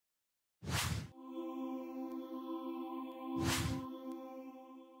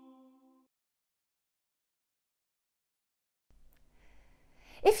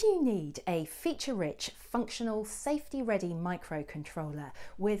If you need a feature-rich, functional, safety-ready microcontroller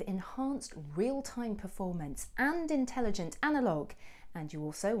with enhanced real-time performance and intelligent analog, and you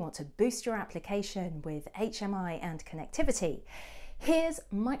also want to boost your application with HMI and connectivity, here's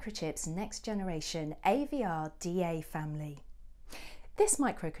Microchip's next generation AVR-DA family. This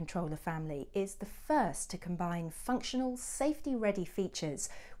microcontroller family is the first to combine functional, safety-ready features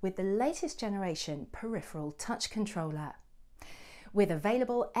with the latest generation peripheral touch controller. With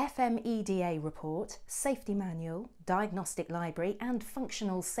available FMEDA report, safety manual, diagnostic library and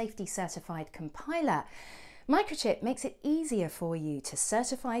functional safety certified compiler, Microchip makes it easier for you to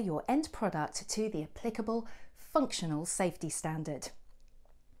certify your end product to the applicable functional safety standard.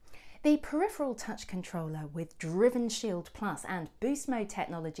 The peripheral touch controller with Driven Shield Plus and Boost Mode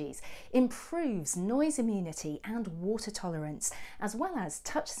technologies improves noise immunity and water tolerance, as well as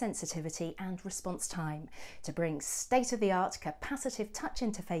touch sensitivity and response time to bring state-of-the-art capacitive touch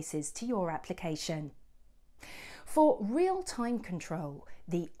interfaces to your application. For real-time control,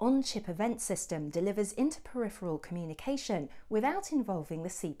 the on-chip event system delivers inter-peripheral communication without involving the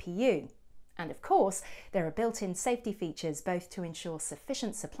CPU. And of course, there are built-in safety features both to ensure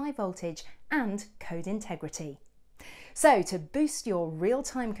sufficient supply voltage and code integrity. So to boost your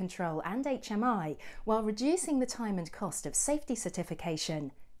real-time control and HMI while reducing the time and cost of safety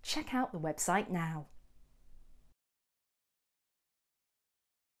certification, check out the website now.